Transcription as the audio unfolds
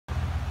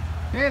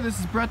Hey, this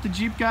is Brett the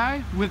Jeep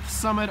Guy with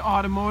Summit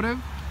Automotive,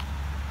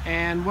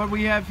 and what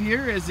we have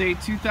here is a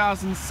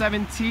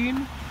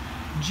 2017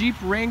 Jeep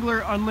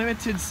Wrangler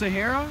Unlimited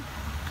Sahara.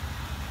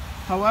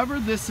 However,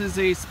 this is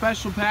a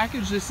special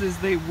package. This is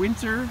the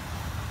winter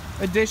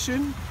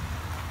edition,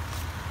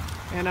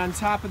 and on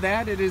top of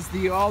that it is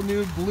the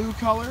all-new blue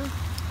color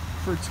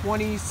for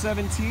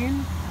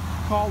 2017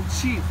 called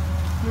Chief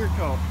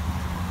Clearcoat.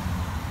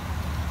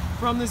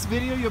 From this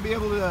video you'll be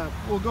able to,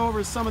 we'll go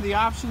over some of the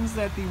options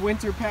that the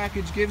winter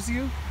package gives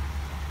you.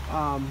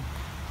 And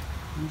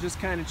just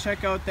kind of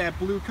check out that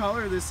blue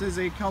color. This is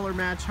a color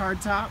match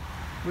hardtop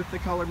with the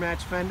color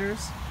match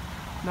fenders.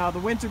 Now the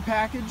winter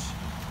package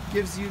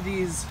gives you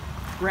these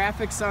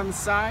graphics on the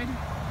side.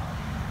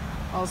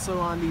 Also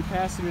on the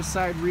passenger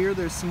side rear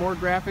there's some more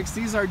graphics.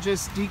 These are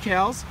just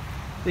decals.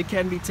 They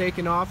can be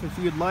taken off if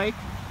you'd like,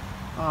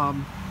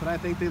 but I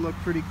think they look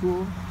pretty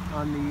cool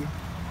on the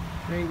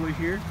Wrangler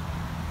here.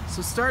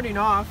 So starting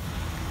off,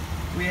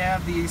 we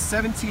have the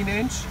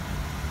 17-inch.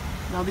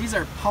 Now these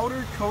are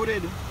powder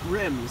coated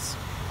rims.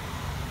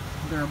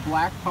 They're a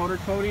black powder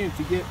coating. If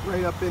you get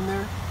right up in there,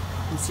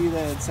 you can see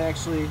that it's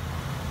actually,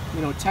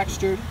 you know,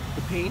 textured,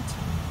 the paint.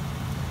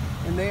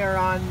 And they are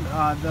on,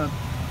 the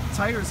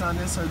tires on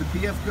this are the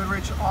BF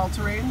Goodrich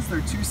all-terrains. They're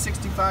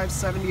 265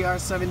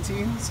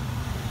 70R17s.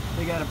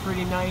 They got a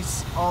pretty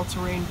nice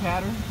all-terrain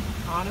pattern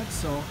on it,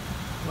 so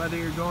whether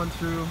you're going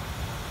through,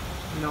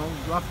 you know,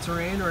 rough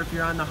terrain or if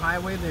you're on the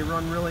highway, they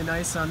run really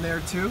nice on there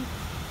too.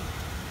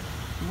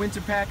 The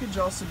winter package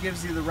also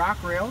gives you the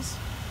rock rails,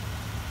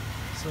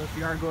 so if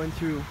you are going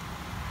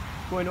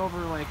over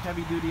like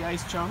heavy duty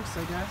ice chunks,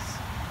 I guess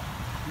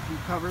you can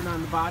cover it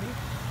on the body.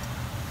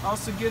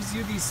 Also gives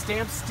you these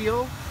stamped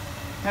steel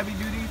heavy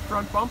duty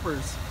front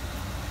bumpers.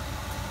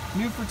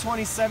 New for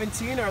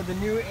 2017 are the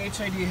new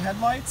HID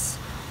headlights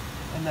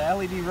and the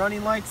LED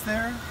running lights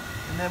there,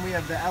 and then we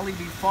have the LED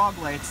fog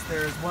lights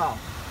there as well.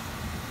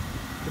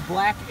 The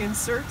black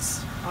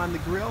inserts on the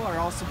grille are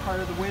also part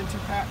of the winter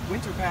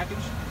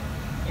package,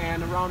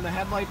 and around the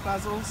headlight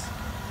bezels,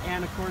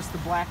 and of course the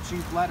black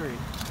Jeep lettering.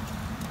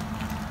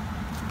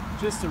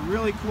 Just a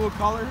really cool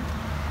color.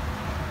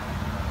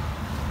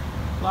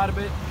 A lot of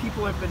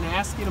people have been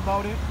asking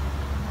about it,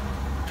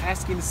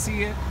 asking to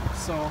see it,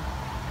 so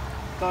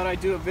thought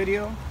I'd do a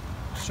video,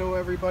 show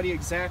everybody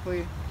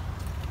exactly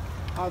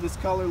how this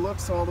color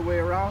looks all the way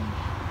around.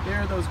 There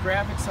are those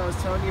graphics I was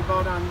telling you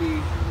about on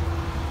the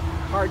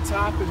hard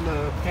top in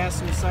the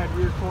passenger side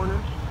rear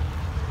corner.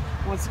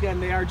 Once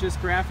again, they are just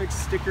graphics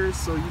stickers,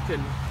 so you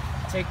can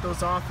take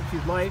those off if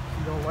you'd like.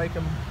 You don't like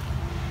them,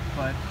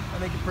 but I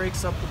think it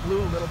breaks up the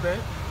blue a little bit.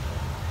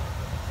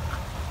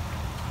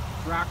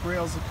 Rock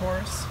rails, of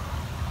course,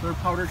 they're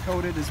powder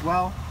coated as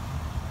well,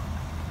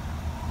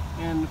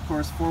 and of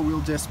course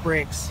four-wheel disc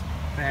brakes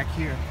back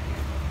here.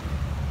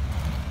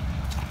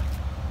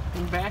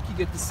 In back you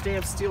get the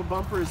stamped steel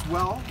bumper as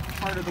well,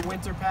 part of the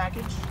winter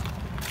package.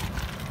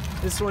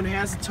 This one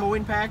has a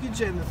towing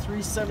package and the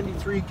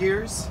 373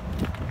 gears.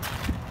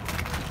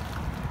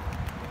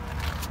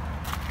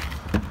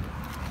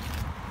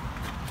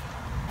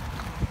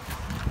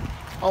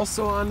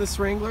 Also on this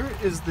Wrangler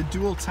is the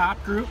dual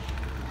top group.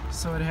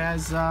 So it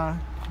has the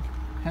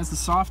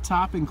soft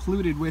top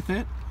included with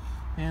it,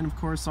 and of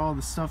course all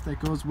the stuff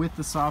that goes with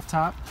the soft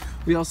top.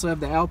 We also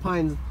have the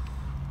Alpine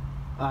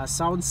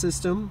sound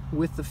system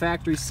with the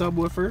factory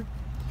subwoofer.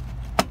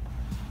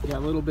 You got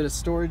a little bit of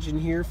storage in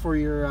here for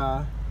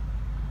your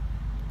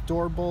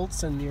door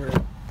bolts and your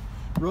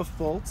roof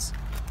bolts.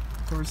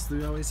 Of course,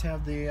 they always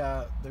have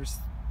the there's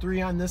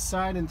 3 on this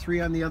side and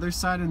 3 on the other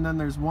side, and then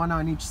there's 1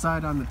 on each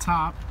side on the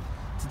top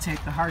to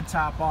take the hard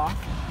top off.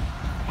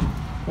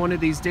 One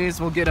of these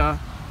days we'll get a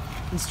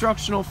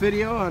instructional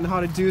video on how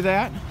to do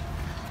that.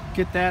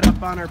 Get that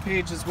up on our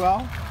page as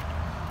well.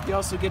 You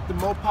also get the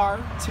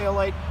Mopar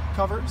taillight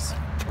covers,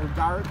 or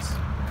guards,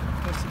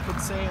 I guess you could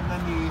say, and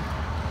then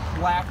the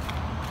black,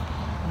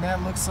 and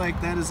that looks like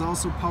that is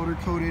also powder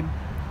coated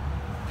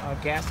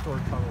gas door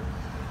color.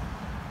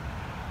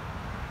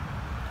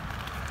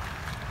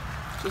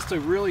 Just a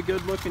really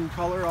good looking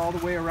color all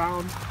the way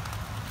around.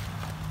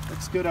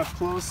 Looks good up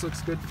close,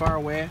 looks good far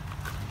away.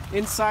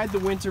 Inside the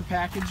winter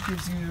package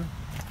gives you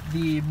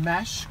the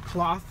mesh,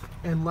 cloth,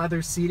 and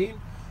leather seating.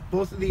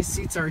 Both of these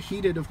seats are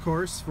heated, of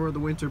course, for the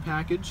winter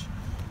package.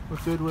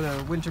 What good would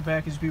a winter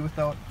package be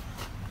without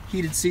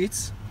heated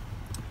seats?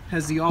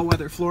 Has the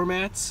all-weather floor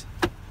mats.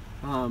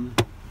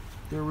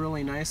 They're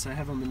really nice. I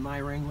have them in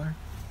my Wrangler.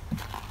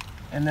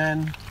 And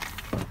then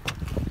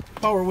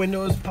power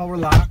windows, power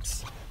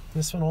locks.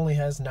 This one only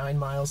has 9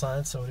 miles on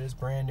it, so it is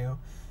brand new.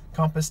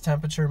 Compass,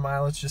 temperature,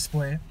 mileage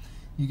display.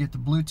 You get the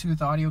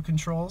Bluetooth audio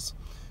controls.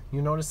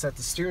 You notice that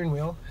the steering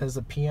wheel has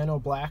the piano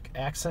black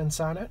accents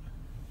on it,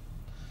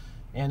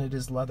 and it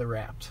is leather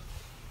wrapped.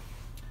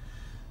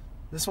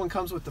 This one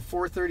comes with the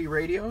 430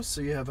 radio, so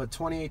you have a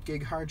 28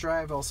 gig hard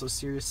drive, also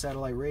Sirius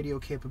satellite radio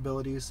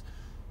capabilities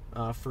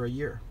for a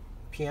year.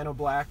 Piano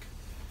black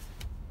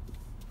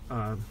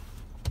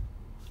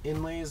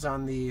inlays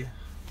on the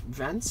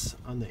vents,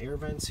 on the air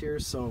vents here,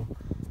 so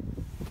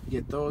You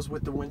get those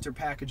with the winter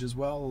package as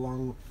well,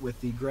 along with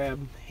the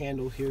grab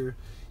handle here.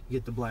 You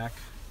get the black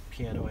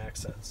piano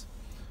accents.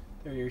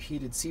 There are your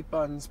heated seat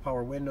buttons,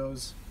 power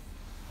windows,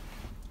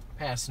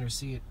 passenger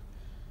seat.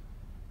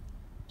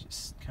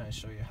 Just kind of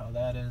show you how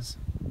that is.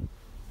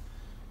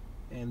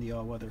 And the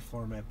all-weather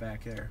floor mat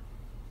back there.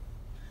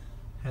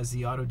 Has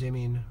the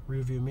auto-dimming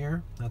rear view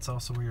mirror. That's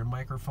also where your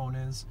microphone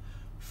is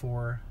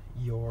for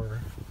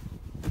your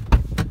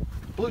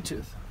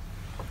Bluetooth.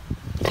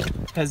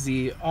 Has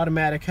the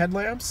automatic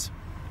headlamps.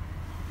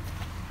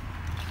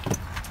 You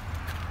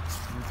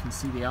can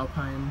see the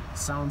Alpine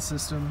sound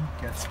system.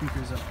 Got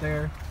speakers up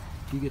there.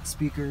 You get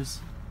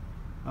speakers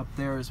up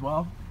there as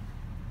well.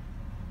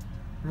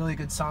 Really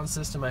good sound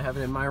system. I have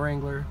it in my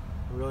Wrangler.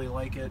 I really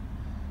like it.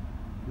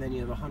 And then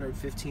you have a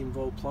 115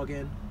 volt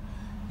plug-in.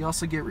 You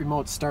also get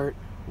remote start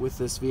with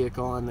this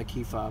vehicle on the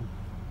key fob,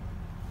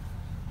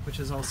 which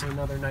is also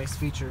another nice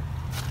feature.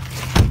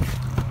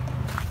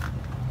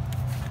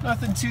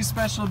 Nothing too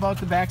special about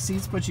the back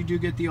seats, but you do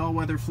get the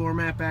all-weather floor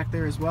mat back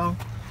there as well.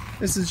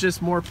 This is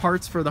just more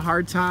parts for the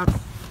hardtop.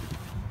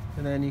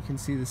 And then you can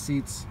see the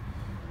seats,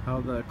 how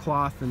the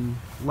cloth and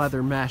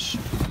leather mesh.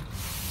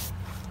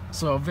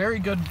 So very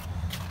good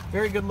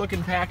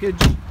looking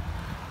package.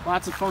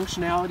 Lots of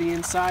functionality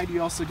inside.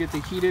 You also get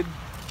the heated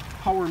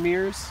power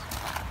mirrors.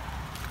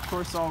 Of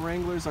course, all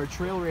Wranglers are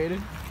trail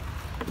rated.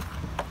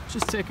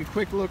 Just take a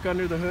quick look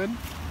under the hood.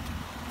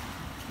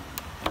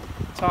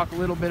 Talk a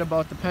little bit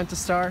about the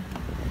Pentastar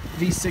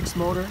V6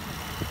 motor.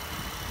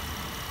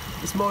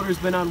 This motor's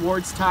been on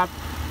Ward's top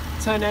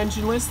 10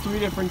 engine list 3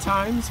 different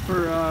times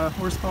for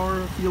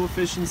horsepower, fuel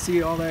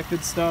efficiency, all that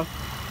good stuff.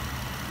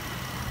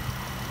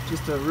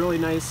 Just a really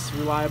nice,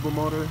 reliable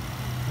motor.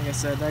 Like I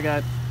said, I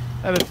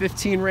have a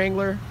 15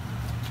 Wrangler.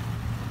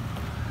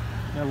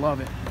 I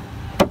love it.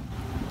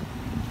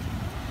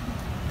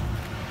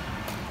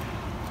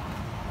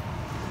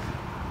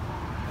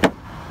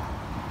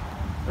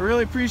 I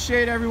really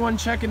appreciate everyone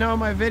checking out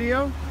my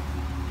video.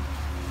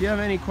 If you have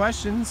any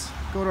questions,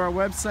 go to our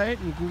website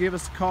and you can give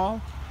us a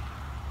call.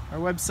 Our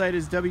website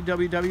is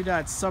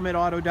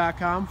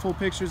www.summitauto.com. Full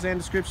pictures and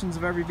descriptions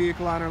of every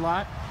vehicle on our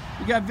lot.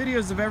 We got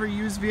videos of every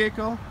used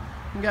vehicle.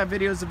 We got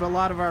videos of a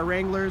lot of our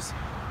Wranglers.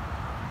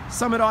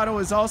 Summit Auto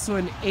is also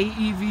an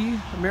AEV,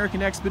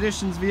 American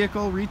Expeditions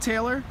vehicle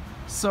retailer.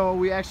 So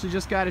we actually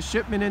just got a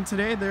shipment in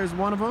today. There's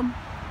one of them.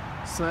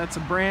 So that's a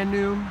brand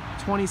new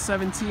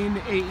 2017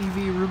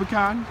 AEV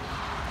Rubicon.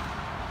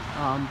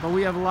 But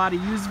we have a lot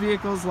of used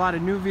vehicles, a lot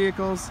of new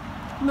vehicles,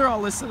 and they're all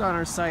listed on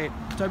our site,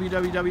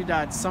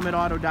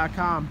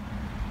 www.summitauto.com.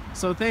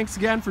 So thanks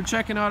again for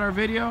checking out our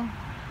video,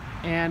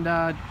 and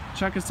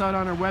check us out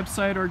on our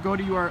website or go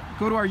to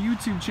our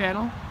YouTube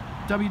channel.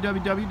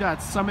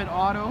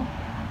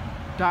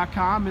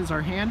 www.summitauto.com is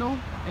our handle,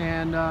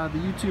 and the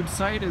YouTube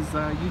site is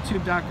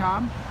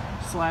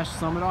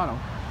youtube.com/summitauto.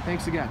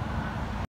 Thanks again.